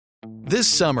This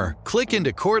summer, click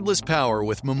into cordless power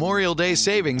with Memorial Day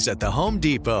savings at the Home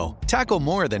Depot. Tackle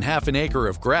more than half an acre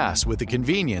of grass with the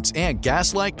convenience and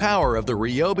gas-like power of the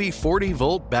Ryobi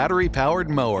 40-volt battery-powered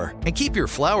mower. And keep your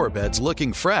flower beds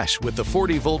looking fresh with the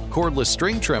 40-volt cordless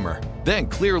string trimmer. Then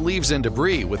clear leaves and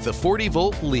debris with the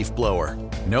 40-volt leaf blower.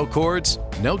 No cords,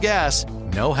 no gas,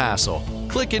 no hassle.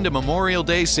 Click into Memorial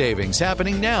Day savings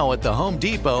happening now at the Home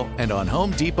Depot and on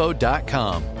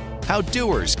HomeDepot.com. How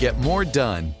doers get more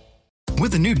done.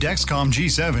 With the new Dexcom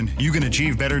G7, you can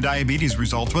achieve better diabetes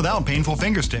results without painful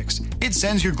finger sticks. It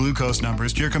sends your glucose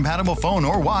numbers to your compatible phone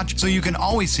or watch so you can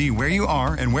always see where you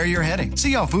are and where you're heading.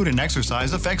 See how food and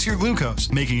exercise affects your glucose,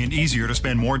 making it easier to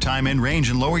spend more time in range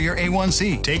and lower your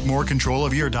A1C. Take more control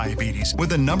of your diabetes with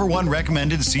the #1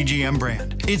 recommended CGM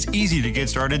brand. It's easy to get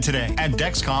started today at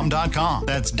Dexcom.com.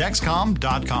 That's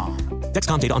Dexcom.com.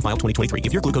 Dexcom data on file 2023.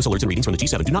 If your glucose alerts and readings from the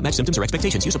G7 do not match symptoms or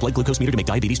expectations, use a blood glucose meter to make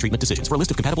diabetes treatment decisions. For a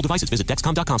list of compatible devices, visit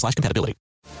Dexcom.com/compatibility.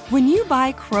 When you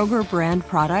buy Kroger brand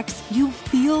products, you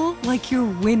feel like you're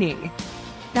winning.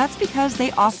 That's because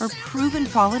they offer proven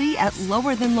quality at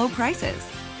lower than low prices.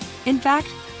 In fact,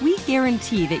 we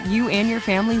guarantee that you and your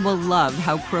family will love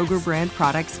how Kroger brand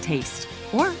products taste,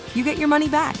 or you get your money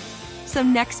back. So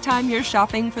next time you're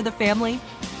shopping for the family,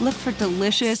 look for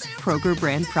delicious Kroger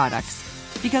brand products,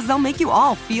 because they'll make you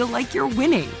all feel like you're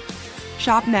winning.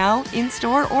 Shop now,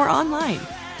 in-store, or online.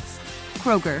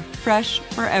 Kroger, fresh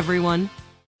for everyone.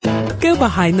 Go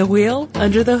behind the wheel,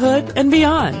 under the hood, and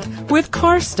beyond with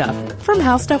Car Stuff from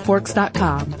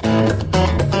HowStuffWorks.com.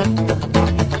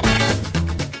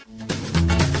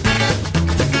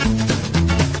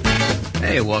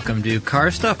 Hey, welcome to Car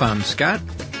Stuff. I'm Scott.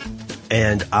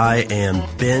 And I am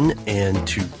Ben, and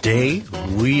today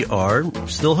we are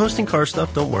still hosting Car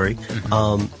Stuff, don't worry.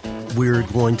 We're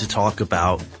going to talk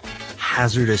about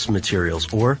hazardous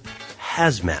materials, or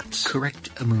hazmats.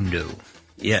 Correct, Amundo.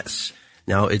 Yes.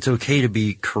 Now, it's okay to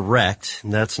be correct.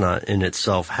 That's not in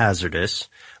itself hazardous.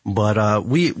 But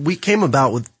we came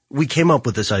up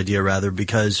with this idea rather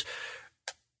because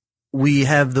we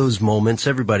have those moments,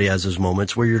 everybody has those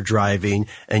moments where you're driving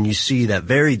and you see that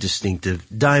very distinctive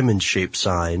diamond-shaped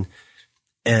sign.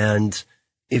 And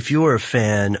if you're a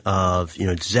fan of,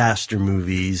 disaster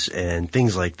movies and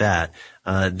things like that,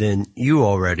 then you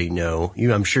already know,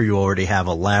 I'm sure you already have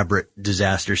elaborate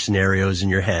disaster scenarios in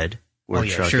your head. Oh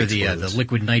yeah, sure. The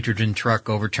liquid nitrogen truck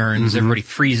overturns, everybody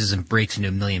freezes and breaks into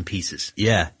a million pieces.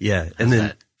 Yeah. And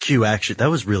then cue action. That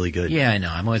was really good. Yeah, I know.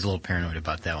 I'm always a little paranoid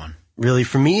about that one. Really,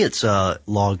 for me, it's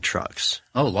log trucks.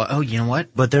 Oh, you know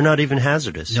what? But they're not even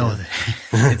hazardous. No,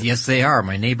 yes, they are.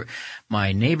 My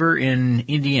neighbor in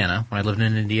Indiana, when I lived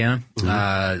in Indiana,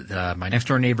 my next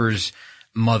door neighbor's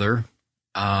mother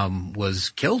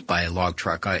was killed by a log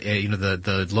truck.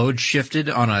 The load shifted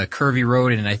on a curvy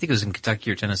road, and I think it was in Kentucky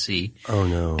or Tennessee. Oh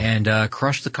no! And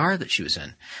crushed the car that she was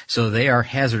in. So they are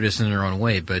hazardous in their own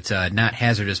way, but not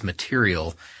hazardous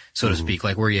material, so to speak,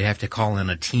 like where you have to call in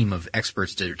a team of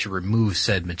experts to remove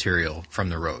said material from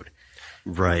the road.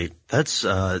 Right. That's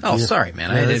sorry,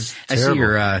 man. Yeah, I see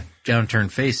your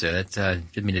downturned face there. That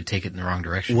didn't mean to take it in the wrong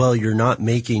direction. Well, you're not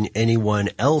making anyone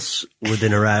else with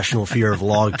an irrational fear of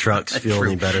log trucks feel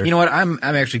any better. You know what? I'm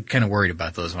actually kind of worried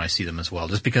about those when I see them as well,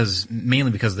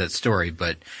 mainly because of that story,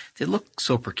 but they look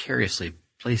so precariously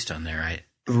placed on there.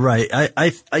 Right.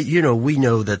 I we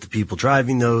know that the people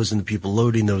driving those and the people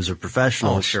loading those are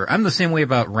professionals. Oh, sure. I'm the same way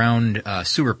about round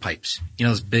sewer pipes.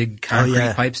 Those big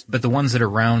concrete pipes, but the ones that are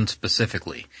round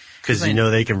specifically. Because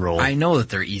they can roll. I know that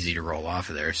they're easy to roll off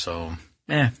of there, so,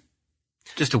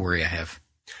 just a worry I have.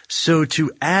 So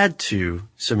to add to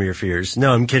some of your fears,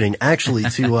 no, I'm kidding. Actually,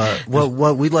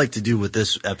 what we'd like to do with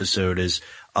this episode is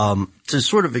to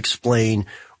sort of explain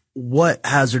what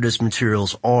hazardous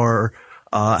materials are,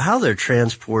 how they're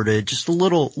transported, just a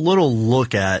little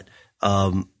look at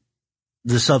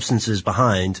the substances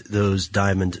behind those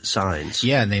diamond signs.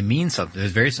 Yeah, and they mean something.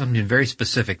 There's something very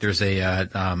specific. There's a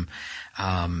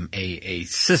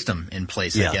system in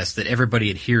place, I guess, that everybody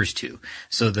adheres to,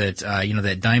 so that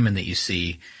that diamond that you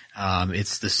see,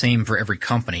 it's the same for every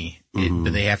company,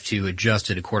 but they have to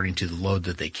adjust it according to the load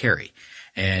that they carry.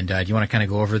 And do you want to kind of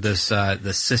go over this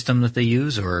the system that they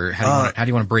use, or how do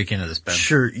you want to break into this, Ben?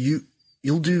 Sure,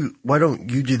 why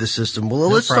don't you do the system? Well,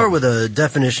 let's start with a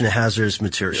definition of hazardous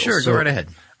materials. Sure, go right ahead.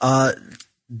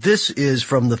 This is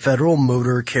from the Federal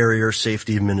Motor Carrier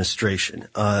Safety Administration.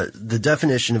 The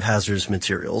definition of hazardous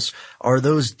materials are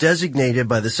those designated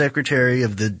by the Secretary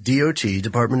of the DOT,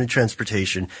 Department of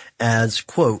Transportation, as,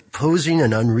 quote, posing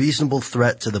an unreasonable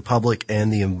threat to the public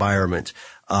and the environment.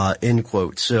 end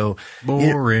quote. So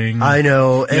boring. I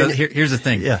know. And here's the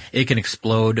thing. Yeah. It can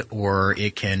explode, or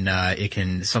it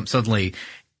can suddenly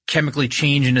chemically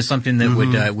change into something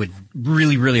that would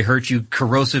really, really hurt you.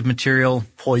 Corrosive material.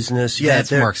 Poisonous. Yeah.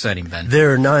 That's more exciting, Ben.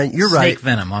 There are 9. You're right. Snake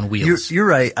venom on wheels. You're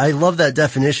right. I love that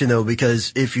definition though,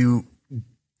 because if you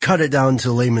cut it down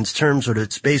to layman's terms, what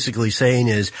it's basically saying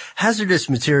is hazardous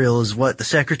material is what the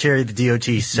Secretary of the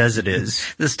DOT says it is.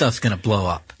 This stuff's going to blow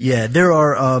up. Yeah, there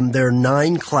are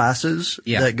 9 classes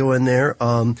that go in there.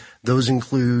 Those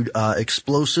include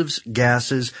explosives,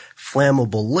 gases,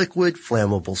 flammable liquid,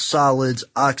 flammable solids,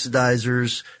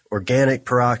 oxidizers, organic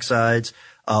peroxides,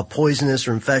 poisonous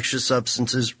or infectious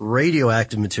substances,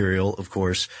 radioactive material, of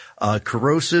course,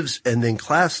 corrosives, and then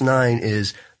class 9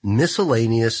 is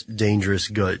miscellaneous dangerous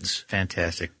goods.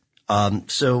 Fantastic.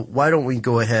 So why don't we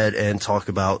go ahead and talk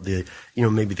about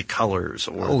maybe the colors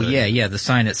or the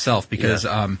sign itself, because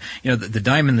the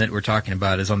diamond that we're talking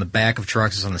about is on the back of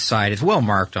trucks, is on the side. It's well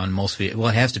marked on most vehicles. Well,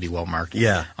 it has to be well marked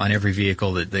on every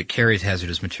vehicle that carries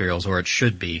hazardous materials, or it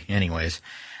should be anyways,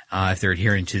 if they're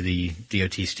adhering to the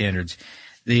DOT standards.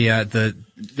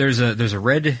 There's a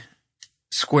red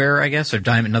square, I guess, or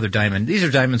diamond, another diamond. These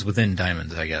are diamonds within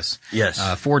diamonds, I guess.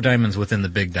 Yes. 4 diamonds within the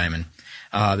big diamond.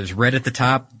 There's red at the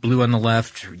top, blue on the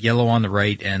left, yellow on the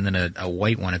right, and then a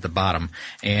white one at the bottom.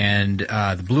 And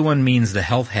the blue one means the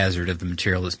health hazard of the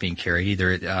material that's being carried,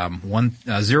 either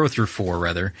 0 through 4,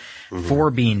 rather.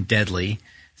 4 being deadly,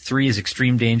 3 is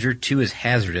extreme danger, 2 is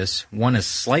hazardous, 1 is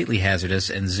slightly hazardous,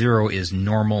 and 0 is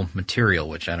normal material,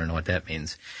 which I don't know what that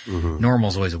means. Normal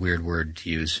is always a weird word to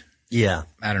use. Yeah.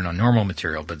 I don't know, normal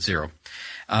material, but 0.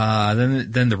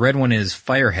 Then the red one is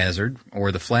fire hazard,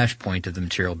 or the flash point of the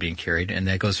material being carried, and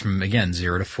that goes from, again,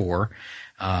 0 to 4.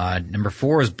 Number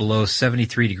 4 is below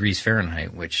 73 degrees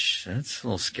Fahrenheit, which, that's a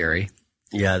little scary.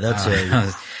 Yeah, that's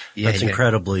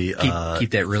incredibly,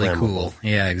 keep that really flammable. Cool.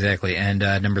 Yeah, exactly. And,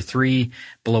 number 3,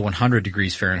 below 100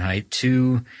 degrees Fahrenheit,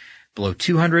 2, below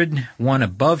 200, 1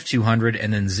 above 200,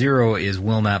 and then 0 is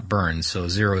will not burn, so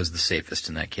 0 is the safest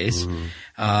in that case.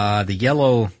 The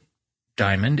yellow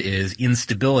diamond is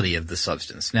instability of the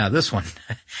substance. Now this one,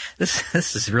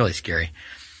 this is really scary.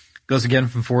 Goes again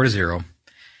from 4 to 0.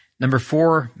 Number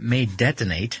 4 may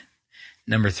detonate.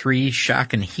 Number 3,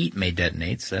 shock and heat may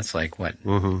detonate. So that's like what?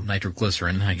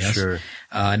 Nitroglycerin, I guess. Sure.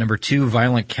 Number 2,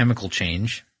 violent chemical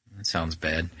change. That sounds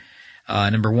bad.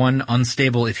 Number 1,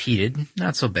 unstable if heated.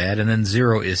 Not so bad. And then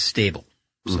 0 is stable.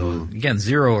 So again,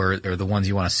 0 are the ones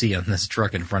you want to see on this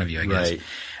truck in front of you, I guess.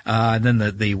 Right. Then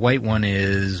the white one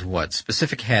is what?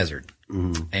 Specific hazard.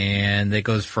 And it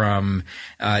goes from,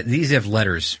 these have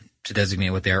letters to designate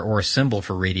what they are, or a symbol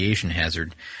for radiation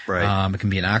hazard. Right. It can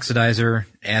be an oxidizer,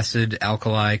 acid,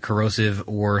 alkali, corrosive,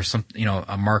 or some,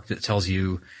 a mark that tells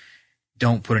you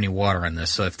don't put any water on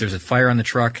this. So if there's a fire on the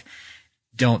truck,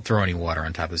 don't throw any water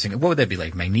on top of this thing. What would that be,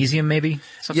 like magnesium maybe?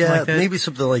 Something like that? Maybe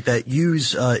something like that.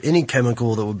 Use any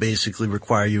chemical that would basically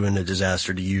require you in a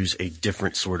disaster to use a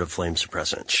different sort of flame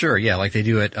suppressant. Sure, yeah, like they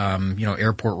do at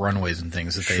airport runways and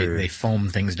things, that they foam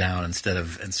things down instead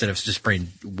of just spraying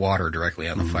water directly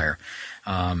on the fire.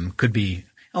 Could be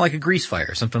like a grease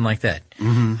fire, something like that.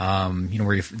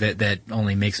 Where that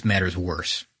only makes matters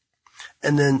worse.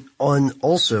 And then on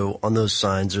those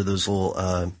signs or those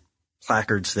little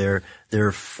placards there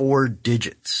are 4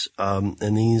 digits.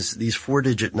 And these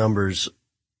 4-digit numbers,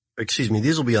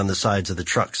 these will be on the sides of the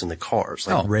trucks and the cars,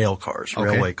 like rail cars,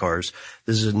 railway cars.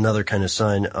 This is another kind of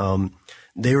sign.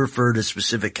 They refer to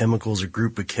specific chemicals or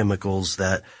group of chemicals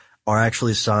that are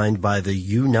actually assigned by the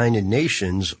United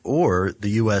Nations or the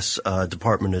U.S.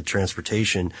 Department of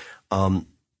Transportation,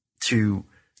 to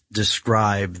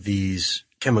describe these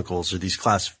chemicals or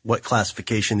what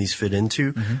classification these fit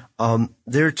into.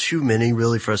 There are too many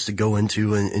really for us to go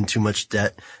into in too much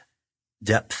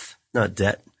depth, not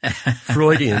debt.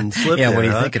 Freudian slip there. What are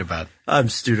you thinking about? I'm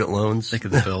student loans. Think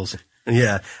of the bills.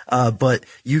 Yeah. But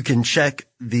you can check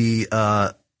the,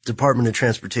 Department of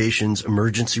Transportation's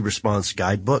emergency response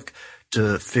guidebook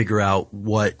to figure out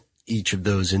what each of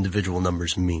those individual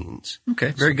numbers means. Okay,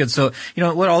 very good. So,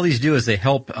 what all these do is they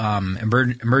help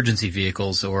emergency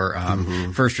vehicles or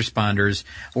first responders,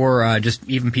 or just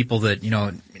even people that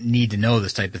need to know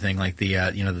this type of thing, like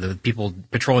the people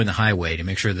patrolling the highway, to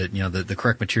make sure that the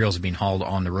correct materials are being hauled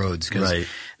on the roads, because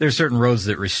there are certain roads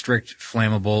that restrict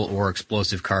flammable or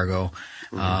explosive cargo.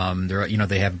 They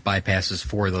have bypasses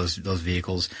for those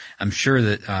vehicles. I'm sure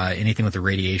that anything with the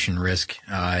radiation risk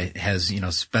has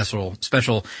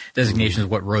special designations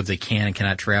of what roads they can and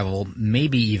cannot travel,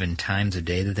 maybe even times of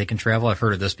day that they can travel. I've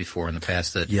heard of this before in the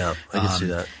past that, yeah, I can see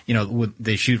that. You know,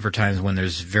 they shoot for times when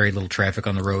there's very little traffic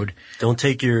on the road. Don't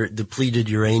take your depleted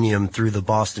uranium through the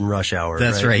Boston rush hour.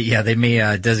 That's right. Yeah, they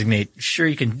may designate, sure,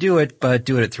 you can do it, but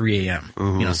do it at 3 a.m.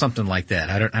 You know, something like that.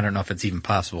 I don't know if it's even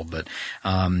possible, but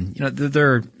you know,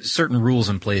 there are certain rules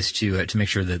in place to make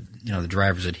sure that, you know, the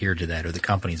drivers adhere to that or the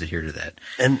companies adhere to that.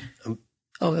 And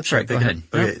oh, that's right. Go ahead.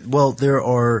 Okay. Well, there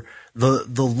are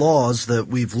the laws that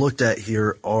we've looked at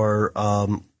here are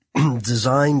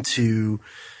designed to,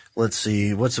 let's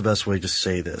see, what's the best way to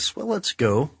say this? Well, let's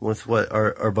go with what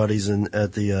our buddies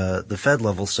at the Fed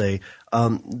level say.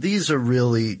 These are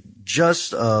really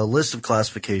just a list of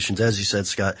classifications, as you said,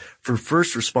 Scott, for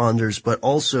first responders, but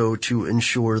also to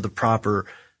ensure the proper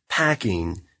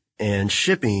packing and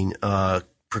shipping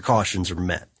precautions are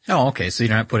met. Oh, okay. So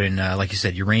you're not putting, like you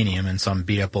said, uranium in some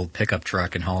beat up old pickup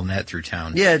truck and hauling that through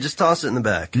town. Yeah, just toss it in the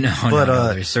back. No,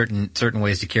 there's certain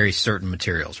ways to carry certain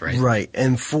materials, right? Right.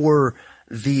 And for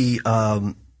the,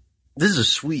 this is a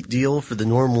sweet deal for the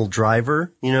normal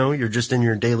driver. You know, you're just in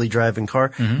your daily driving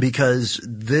car because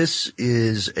this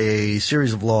is a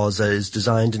series of laws that is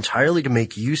designed entirely to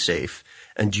make you safe,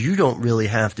 and you don't really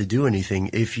have to do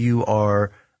anything if you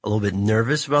are a little bit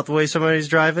nervous about the way somebody's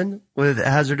driving with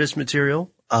hazardous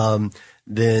material.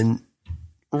 Then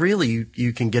really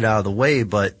you can get out of the way,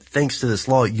 but thanks to this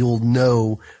law, you'll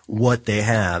know what they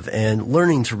have. And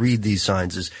learning to read these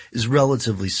signs is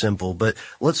relatively simple. But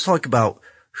let's talk about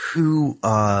who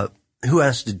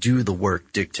has to do the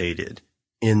work dictated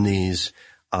in these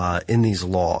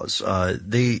laws.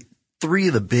 Three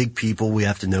of the big people we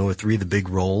have to know, or three of the big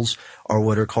roles, are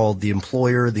what are called the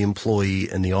employer, the employee,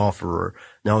 and the offerer.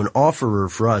 Now, an offerer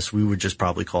for us, we would just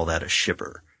probably call that a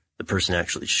shipper, the person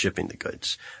actually shipping the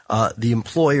goods. The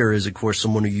employer is, of course,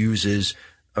 someone who uses,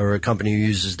 or a company who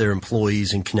uses their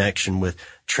employees in connection with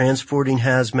transporting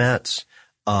hazmats,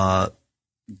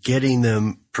 getting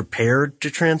them prepared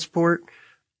to transport,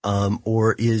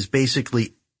 or is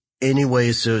basically any way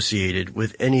associated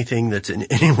with anything that's in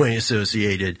any way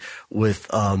associated with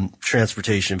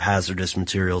transportation of hazardous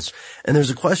materials. And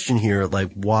there's a question here,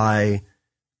 like why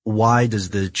does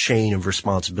the chain of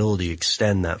responsibility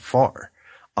extend that far?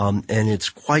 And it's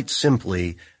quite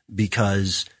simply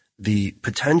because the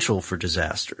potential for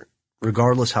disaster,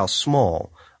 regardless how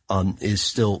small, is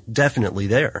still definitely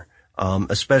there.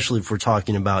 Especially if we're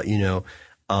talking about,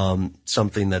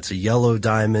 something that's a yellow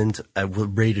diamond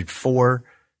rated 4.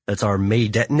 That's our may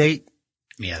detonate.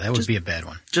 Yeah, that would be a bad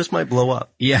one. Just might blow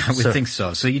up. Yeah, I would think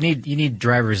so. So you need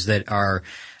drivers that are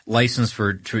licensed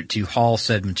to haul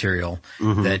said material,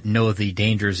 that know the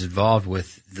dangers involved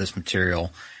with this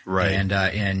material, right,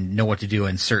 and know what to do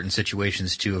in certain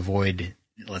situations to avoid,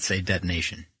 let's say,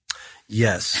 detonation.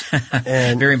 Yes.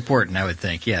 And very important, I would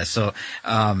think. Yeah. So,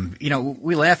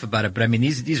 we laugh about it, but I mean,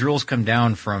 these rules come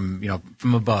down from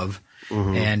above.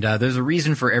 And there's a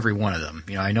reason for every one of them.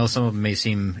 I know some of them may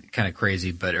seem kind of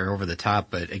crazy, or over the top,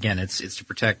 but again, it's to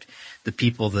protect the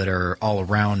people that are all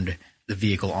around the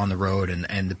vehicle on the road,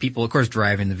 and the people, of course,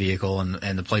 driving the vehicle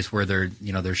and the place where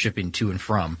they're shipping to and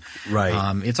from.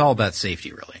 Right. It's all about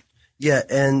safety, really. Yeah,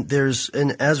 and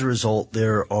as a result,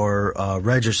 there are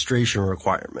registration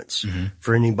requirements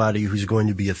for anybody who's going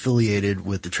to be affiliated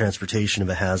with the transportation of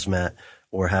a hazmat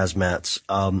or hazmats.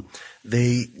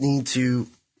 They need to.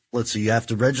 Let's see, you have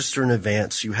to register in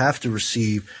advance. You have to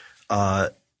receive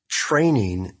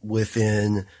training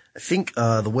within, I think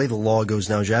the way the law goes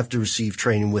now is you have to receive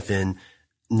training within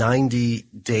 90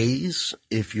 days.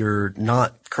 If you're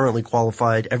not currently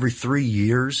qualified, every 3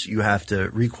 years you have to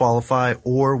requalify,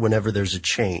 or whenever there's a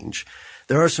change.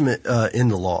 There are some in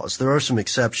the laws. There are some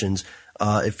exceptions.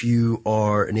 If you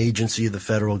are an agency of the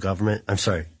federal government,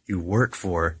 you work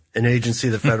for an agency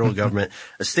of the federal government,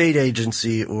 a state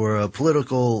agency, or a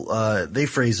political, they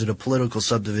phrase it, a political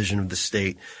subdivision of the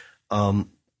state.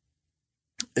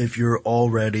 If you're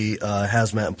already a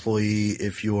hazmat employee,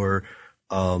 if you're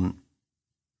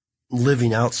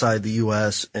living outside the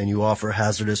U.S. and you offer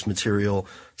hazardous material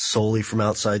solely from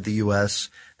outside the U.S.,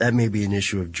 that may be an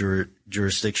issue of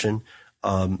jurisdiction.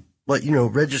 But,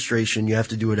 registration, you have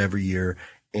to do it every year.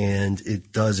 And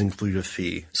it does include a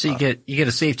fee. So you get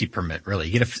a safety permit, really.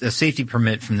 You get a safety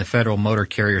permit from the Federal Motor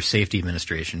Carrier Safety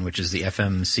Administration, which is the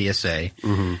FMCSA.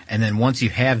 And then once you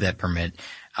have that permit,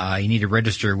 you need to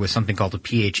register with something called the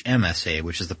PHMSA,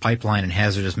 which is the Pipeline and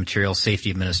Hazardous Materials Safety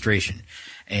Administration.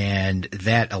 And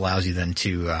that allows you then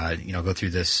to, go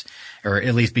through this, or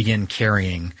at least begin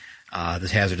carrying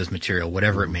this hazardous material,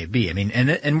 whatever it may be. I mean,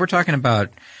 and we're talking about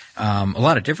a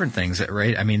lot of different things,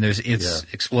 right? I mean, it's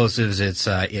explosives, it's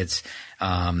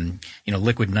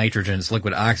liquid nitrogen, it's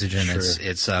liquid oxygen,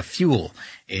 it's fuel,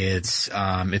 it's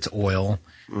oil,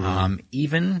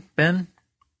 even, Ben,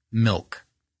 milk.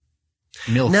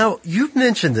 Now, you've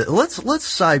mentioned it. Let's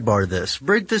sidebar this.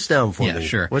 Break this down for me. Yeah,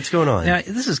 sure. What's going on? Now,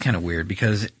 this is kind of weird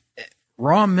because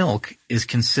raw milk is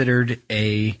considered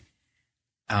a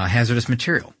hazardous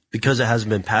material. Because it hasn't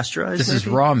been pasteurized? This is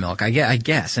raw milk, I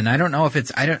guess. And I don't know if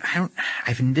it's, I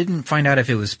didn't find out if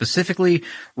it was specifically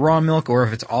raw milk or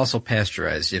if it's also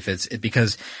pasteurized.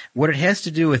 Because what it has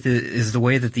to do with it is the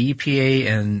way that the EPA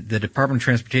and the Department of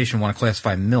Transportation want to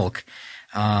classify milk,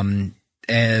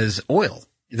 as oil.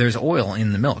 There's oil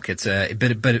in the milk.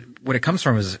 But what it comes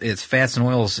from is it's fats and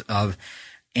oils of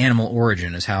animal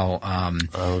origin is how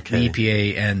the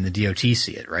EPA and the DOT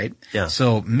see it, right? Yeah.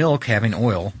 So milk having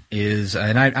oil is,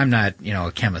 and I'm not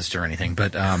a chemist or anything,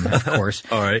 but of course.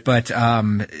 All right. But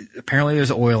apparently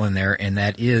there's oil in there, and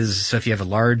that is so if you have a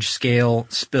large scale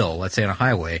spill, let's say on a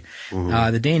highway,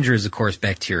 the danger is of course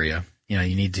bacteria. You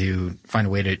need to find a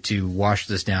way to wash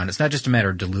this down. It's not just a matter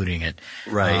of diluting it.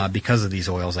 Right. Because of these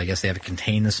oils, I guess they have to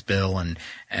contain the spill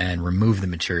and remove the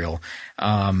material.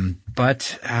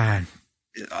 But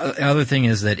the other thing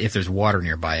is that if there's water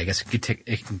nearby, I guess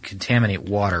it can contaminate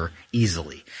water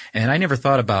easily. And I never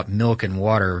thought about milk and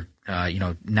water,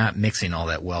 not mixing all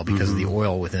that well because of the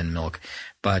oil within milk.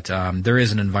 But there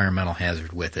is an environmental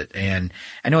hazard with it. And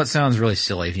I know it sounds really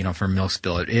silly, for a milk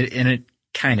spill. And it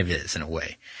kind of is in a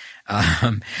way.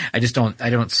 I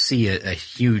don't see a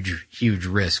huge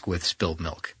risk with spilled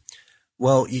milk.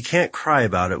 Well, you can't cry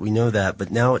about it. We know that, but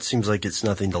now it seems like it's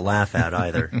nothing to laugh at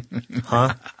either.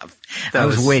 Huh? I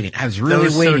was waiting. I was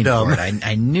really waiting for it.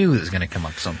 I knew it was going to come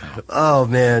up somehow. Oh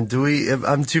man,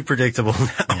 I'm too predictable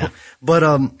now. Yeah.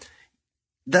 But,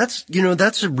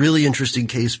 that's a really interesting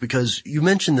case because you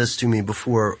mentioned this to me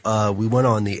before, we went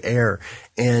on the air,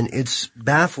 and it's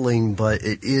baffling, but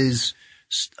it is,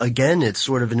 again, it's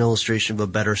sort of an illustration of a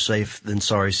better safe than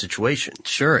sorry situation.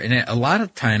 Sure. And a lot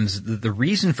of times the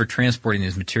reason for transporting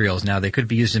these materials, now they could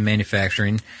be used in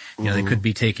manufacturing. They could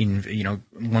be taking,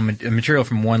 a material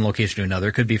from one location to another.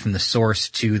 It could be from the source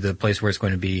to the place where it's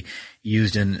going to be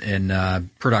used in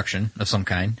production of some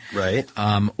kind. Right.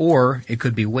 Or it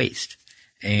could be waste.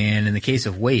 And in the case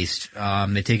of waste,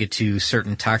 they take it to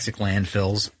certain toxic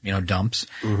landfills, dumps.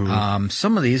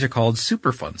 Some of these are called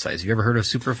Superfund sites. Have you ever heard of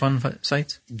Superfund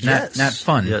sites? Yes. Not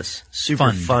fun. Yes.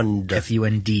 Superfund.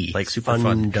 F-U-N-D. Like Superfund.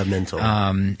 Fundamental.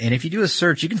 And if you do a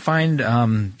search, you can find,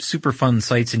 Superfund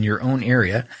sites in your own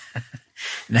area.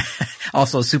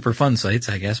 Also Superfund sites,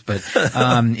 I guess. But,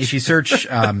 if you search,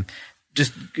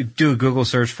 just do a Google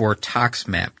search for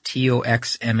ToxMap,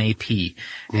 T-O-X-M-A-P,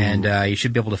 and you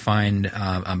should be able to find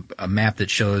a map that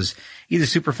shows either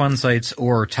Superfund sites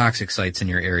or toxic sites in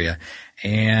your area.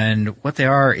 And what they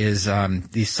are is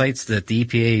these sites that the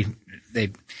EPA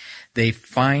they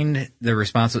find the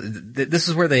responsible. This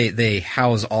is where they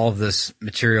house all of this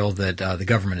material that the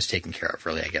government is taking care of.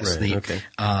 Really, I guess. Right,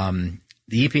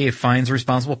 The EPA finds a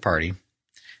responsible party.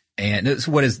 And this is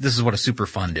what a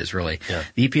Superfund is, really. Yeah.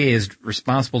 The EPA is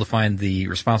responsible to find the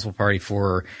responsible party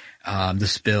for the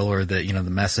spill or the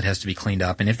mess that has to be cleaned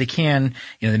up. And if they can,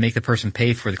 they make the person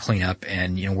pay for the cleanup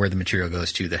and where the material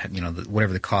goes to,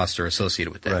 whatever the costs are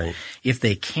associated with that. Right. If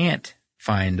they can't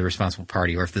find the responsible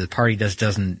party, or if the party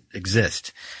doesn't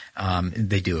exist,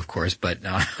 they do, of course, but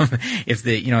if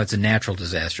it's a natural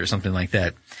disaster or something like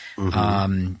that,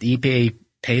 the EPA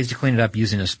pays to clean it up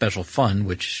using a special fund,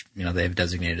 which, they have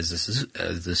designated as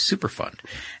the Superfund.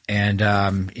 And,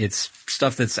 it's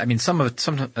stuff that's, some of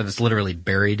it's literally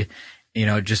buried,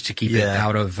 just to keep it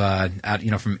out of,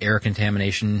 from air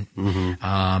contamination.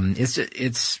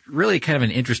 It's really kind of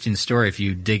an interesting story if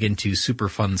you dig into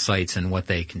Superfund sites and what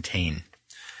they contain.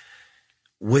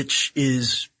 Which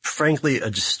is, frankly, a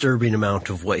disturbing amount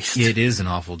of waste. It is an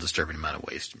awful disturbing amount of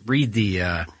waste. Read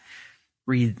the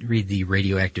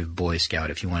Radioactive Boy Scout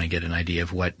if you want to get an idea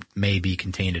of what may be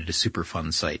contained at a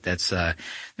Superfund site. That's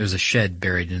there's a shed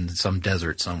buried in some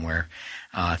desert somewhere,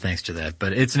 thanks to that.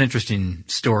 But it's an interesting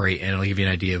story, and it'll give you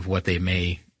an idea of what they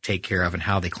may take care of and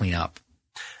how they clean up.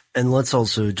 And let's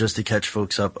also, just to catch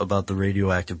folks up about the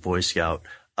Radioactive Boy Scout,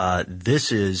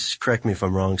 this is, correct me if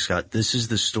I'm wrong, Scott, this is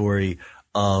the story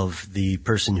of the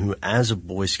person who, as a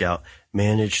Boy Scout,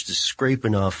 managed to scrape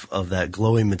enough of that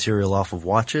glowing material off of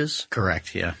watches.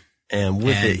 Correct, yeah. And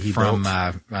with it, he built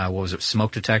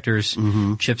smoke detectors,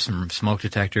 chips from smoke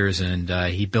detectors, and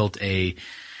he built a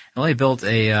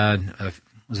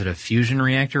was it a fusion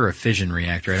reactor or a fission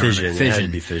reactor? Fission. It had to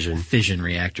be fission. Fission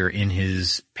reactor in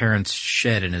his parents'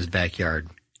 shed in his backyard.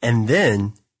 And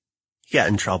then he got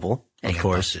in trouble, of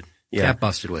course. Busted. Yeah. Got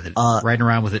busted with it. Riding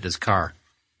around with it in his car.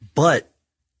 But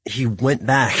he went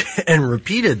back and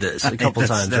repeated this a couple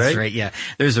times, right? That's right. Yeah.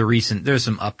 There's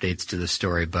some updates to the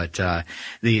story, but,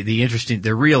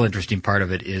 the real interesting part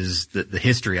of it is the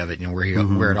history of it,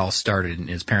 where it all started in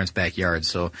his parents' backyard.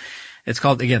 So it's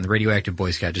called, again, The Radioactive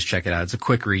Boy Scout. Just check it out. It's a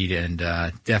quick read and,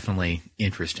 definitely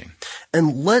interesting.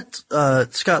 And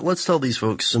Scott, let's tell these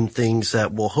folks some things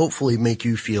that will hopefully make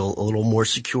you feel a little more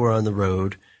secure on the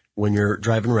road when you're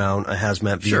driving around a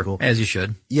hazmat vehicle. Sure, as you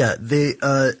should. Yeah,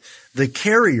 the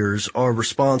carriers are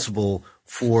responsible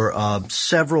for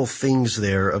several things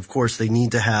there. Of course, they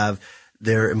need to have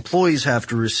their employees have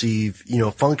to receive,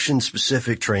 function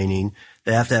specific training.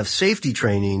 They have to have safety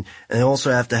training, and they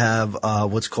also have to have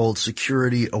what's called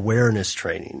security awareness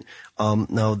training.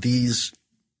 Now these,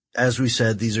 as we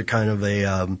said, these are kind of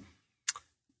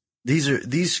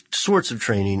these sorts of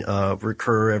training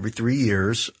recur every 3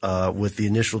 years with the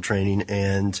initial training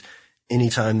and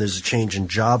anytime there's a change in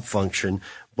job function.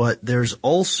 But there's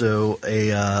also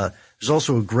a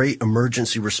great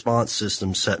emergency response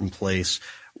system set in place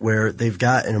where they've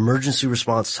got an emergency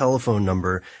response telephone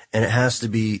number, and it has to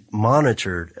be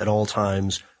monitored at all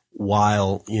times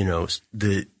while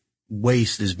the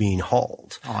waste is being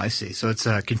hauled. Oh, I see. So it's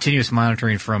continuous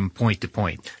monitoring from point to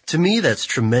point. To me, that's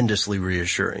tremendously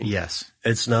reassuring. Yes.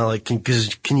 It's not like,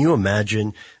 because can you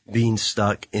imagine being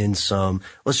stuck in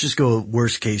let's just go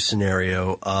worst case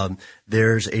scenario.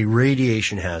 There's a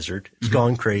radiation hazard. It's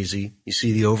gone crazy. You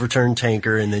see the overturned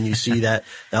tanker, and then you see that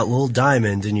little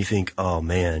diamond, and you think, oh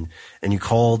man, and you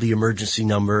call the emergency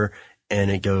number, and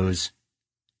it goes,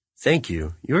 thank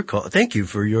you. Thank you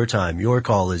for your time. Your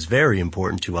call is very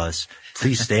important to us.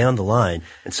 Please stay on the line,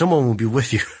 and someone will be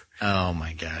with you. Oh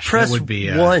my gosh. Press that would be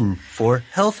 1 for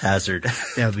health hazard.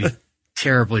 That would be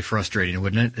terribly frustrating,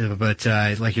 wouldn't it? But,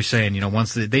 like you're saying,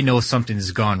 once they know something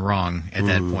has gone wrong at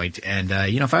that point. And,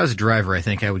 if I was a driver, I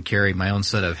think I would carry my own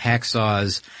set of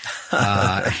hacksaws,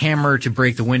 a hammer to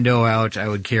break the window out. I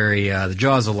would carry, the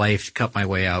jaws of life to cut my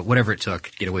way out, whatever it took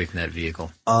to get away from that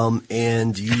vehicle.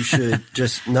 And you should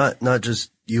just, not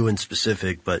just you in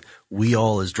specific, but we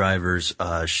all as drivers,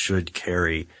 should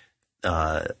carry,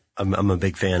 I'm a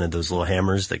big fan of those little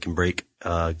hammers that can break,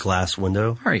 glass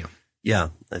window. Are you? Yeah,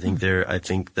 I think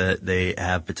that they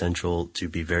have potential to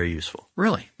be very useful.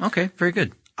 Really? Okay, very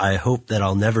good. I hope that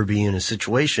I'll never be in a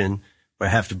situation where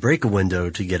I have to break a window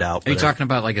to get out. Are you talking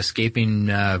about like escaping,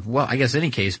 well, I guess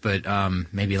any case, but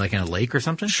maybe like in a lake or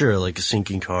something? Sure, like a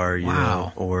sinking car, you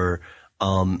know, or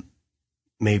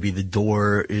maybe the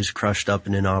door is crushed up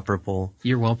and inoperable.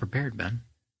 You're well prepared, Ben.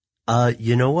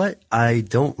 You know what? I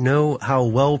don't know how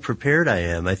well prepared I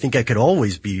am. I think I could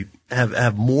always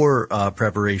have more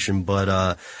preparation,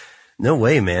 but no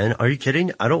way, man. Are you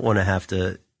kidding? I don't want to have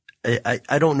to.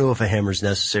 I don't know if a hammer is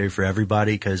necessary for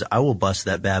everybody, because I will bust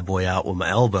that bad boy out with my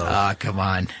elbow. Ah, come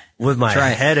on. With my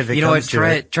head, if it you know comes what?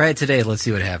 to it. Try it today. Let's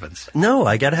see what happens. No,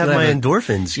 I gotta have my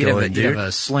endorphins going, dude. You'd have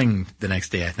a sling the next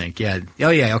day, I think. Yeah. Oh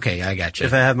yeah. Okay. I got you.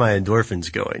 If I have my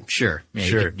endorphins going. Sure. Yeah,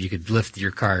 sure. You could lift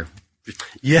your car.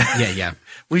 Yeah. Yeah.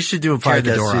 We should do a podcast. Tear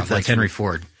the door off like Henry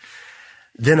Ford.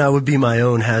 Then I would be my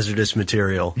own hazardous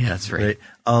material. Yeah, that's right.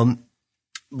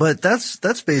 But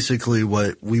that's basically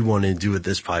what we want to do with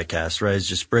this podcast, right? Is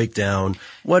just break down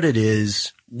what it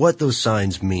is, what those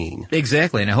signs mean.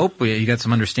 Exactly. And I hope you got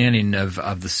some understanding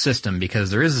of the system,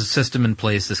 because there is a system in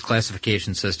place, this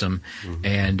classification system. Mm-hmm.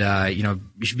 And,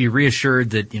 you should be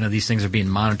reassured that, these things are being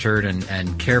monitored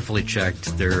and carefully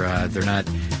checked. They're not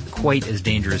quite as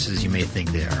dangerous as you may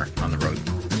think they are on the road.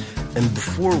 And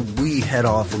before we head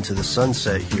off into the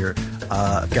sunset here,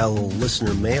 I've got a little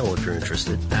listener mail if you're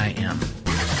interested. I am.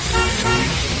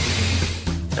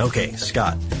 Okay,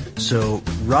 Scott. So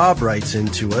Rob writes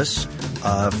into us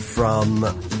from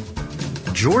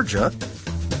Georgia,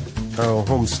 our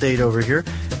home state over here,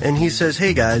 and he says,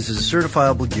 "Hey guys, as a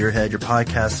certifiable gearhead, your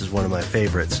podcast is one of my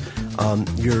favorites.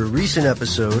 Your recent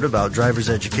episode about driver's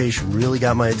education really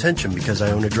got my attention because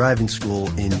I own a driving school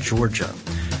in Georgia."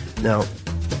 Now,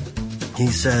 he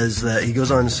says that he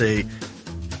goes on to say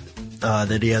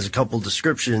that he has a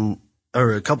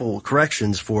couple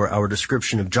corrections for our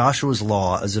description of Joshua's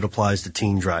Law as it applies to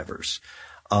teen drivers.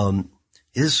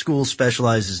 His school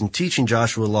specializes in teaching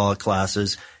Joshua Law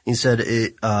classes. He said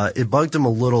it bugged him a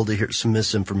little to hear some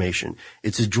misinformation.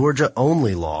 It's a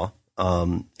Georgia-only law.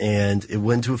 And it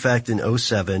went into effect in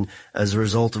 2007 as a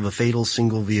result of a fatal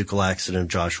single vehicle accident of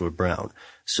Joshua Brown.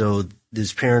 So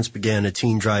his parents began a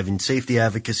teen driving safety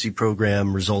advocacy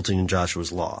program resulting in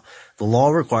Joshua's law. The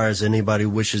law requires anybody who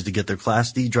wishes to get their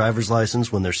Class D driver's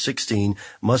license when they're 16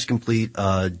 must complete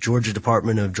Georgia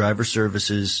Department of Driver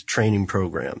Services training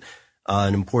program.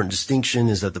 An important distinction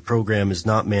is that the program is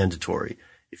not mandatory.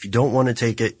 If you don't want to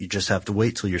take it, you just have to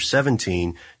wait till you're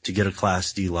 17 to get a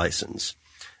Class D license.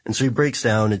 And so he breaks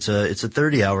down, it's a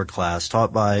 30-hour class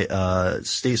taught by a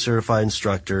state certified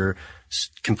instructor,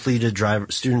 completed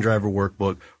student driver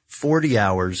workbook, 40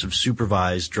 hours of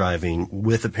supervised driving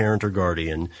with a parent or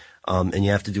guardian, and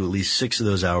you have to do at least 6 of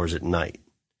those hours at night.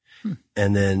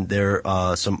 And then there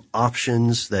are some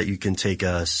options that you can take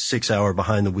a 6-hour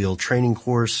behind the wheel training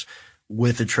course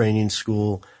with a training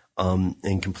school,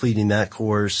 and completing that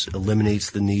course eliminates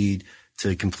the need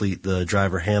to complete the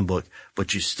driver handbook,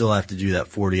 but you still have to do that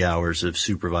 40 hours of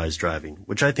supervised driving,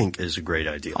 which I think is a great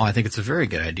idea. Oh, I think it's a very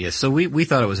good idea. So we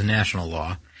thought it was a national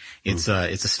law. It's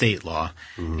a state law.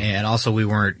 And also we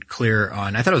weren't clear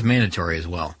on, I thought it was mandatory as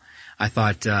well. I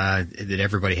thought, that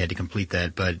everybody had to complete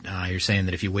that, but, you're saying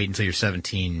that if you wait until you're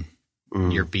 17,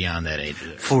 you're beyond that age.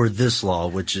 For this law,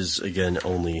 which is again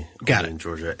only in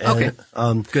Georgia. And,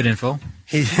 okay. Good info.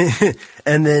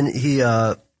 And then he,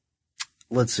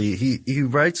 let's see. He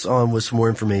writes on with some more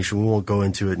information. We won't go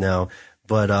into it now,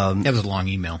 but that was a long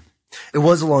email. It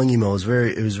was a long email. It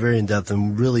was very in depth,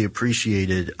 and really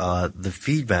appreciated the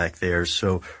feedback there.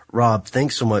 So, Rob,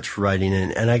 thanks so much for writing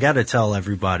in. And I got to tell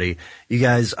everybody, you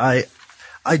guys, I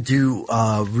do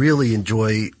really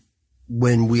enjoy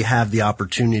when we have the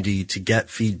opportunity to get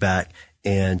feedback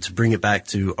and to bring it back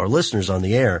to our listeners on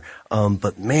the air.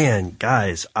 But man,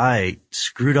 guys, I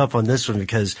screwed up on this one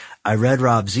because I read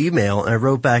Rob's email and I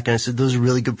wrote back and I said, those are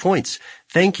really good points.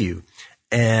 Thank you.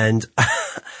 And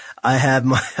I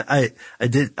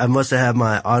must have had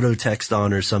my auto text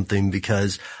on or something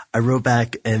because I wrote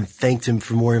back and thanked him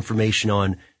for more information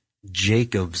on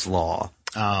Jacob's law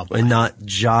and not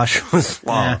Joshua's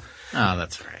law. Yeah. Oh,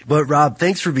 that's right. But Rob,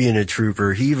 thanks for being a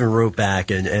trooper. He even wrote back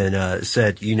and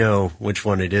said, you know which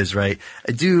one it is, right?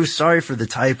 Sorry for the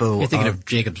typo. You're thinking of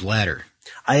Jacob's Ladder.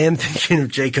 I am thinking of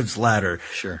Jacob's Ladder.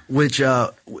 Sure. Which,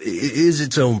 is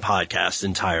its own podcast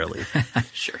entirely.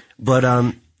 Sure.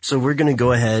 But, so we're going to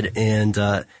go ahead and,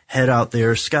 head out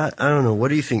there. Scott, I don't know. What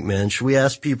do you think, man? Should we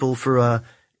ask people for,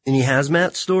 any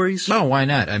hazmat stories? No, why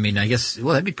not? I mean, I guess,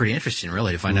 that'd be pretty interesting,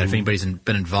 really, to find out if anybody's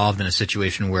been involved in a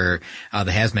situation where,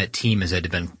 the hazmat team has had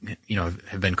to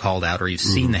have been called out, or you've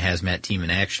seen the hazmat team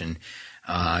in action.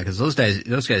 Cause those guys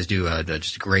do,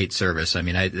 just great service. I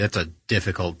mean, that's a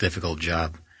difficult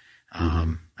job.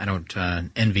 I don't,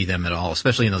 envy them at all,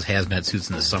 especially in those hazmat suits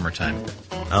in the summertime.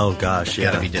 Oh gosh,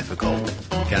 yeah. Gotta be difficult.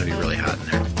 Gotta be really hot in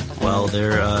there. Well,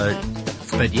 they're,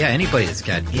 but yeah, anybody that's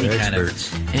got any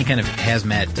kind of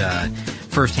hazmat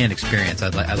first-hand experience,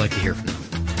 I'd like to hear from them.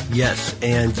 Yes,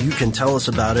 and you can tell us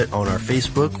about it on our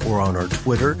Facebook or on our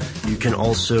Twitter. You can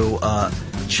also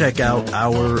check out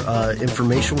our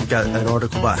information. We've got an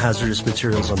article about hazardous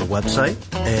materials on the website.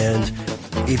 And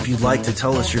if you'd like to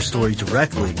tell us your story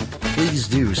directly, please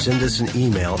do send us an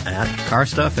email at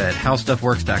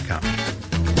carstuff@howstuffworks.com.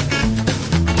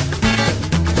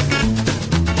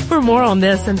 For more on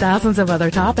this and thousands of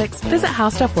other topics, visit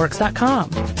howstuffworks.com.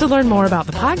 To learn more about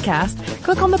the podcast,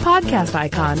 click on the podcast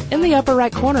icon in the upper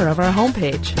right corner of our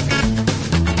homepage.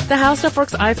 The How Stuff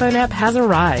Works iPhone app has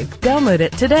arrived. Download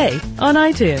it today on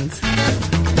iTunes.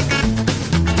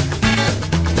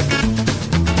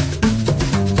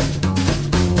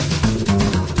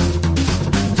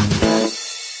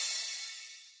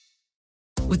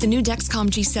 With the new Dexcom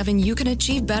G7, you can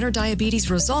achieve better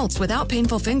diabetes results without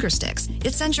painful finger sticks.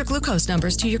 It sends your glucose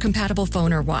numbers to your compatible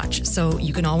phone or watch, so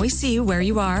you can always see where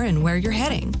you are and where you're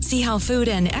heading. See how food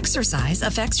and exercise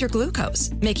affects your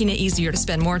glucose, making it easier to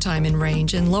spend more time in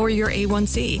range and lower your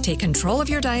A1C. Take control of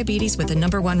your diabetes with the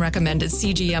 #1 recommended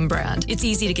CGM brand. It's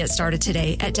easy to get started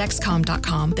today at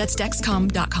Dexcom.com. That's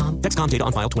Dexcom.com. Dexcom data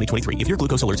on file 2023. If your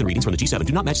glucose alerts and readings from the G7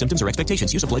 do not match symptoms or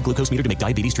expectations, use a blood glucose meter to make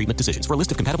diabetes treatment decisions. For a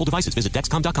list of compatible devices, visit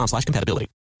Dexcom.com/compatibility.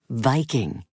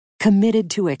 Viking, committed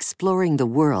to exploring the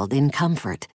world in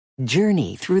comfort.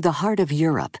 Journey through the heart of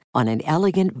Europe on an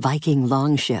elegant Viking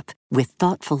longship with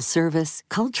thoughtful service,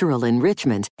 cultural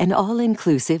enrichment, and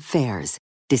all-inclusive fares.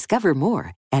 Discover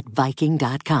more at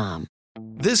Viking.com.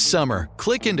 This summer,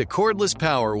 click into cordless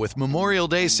power with Memorial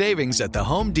Day savings at the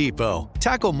Home Depot.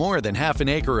 Tackle more than half an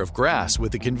acre of grass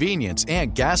with the convenience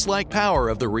and gas-like power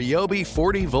of the Ryobi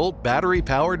 40-volt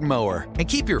battery-powered mower. And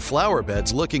keep your flower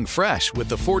beds looking fresh with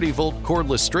the 40-volt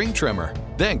cordless string trimmer.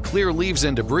 Then clear leaves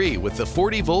and debris with the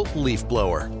 40-volt leaf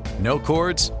blower. No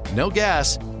cords, no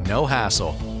gas, no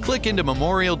hassle. Click into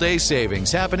Memorial Day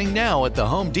savings happening now at the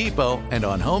Home Depot and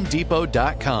on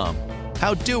HomeDepot.com.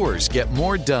 How doers get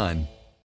more done.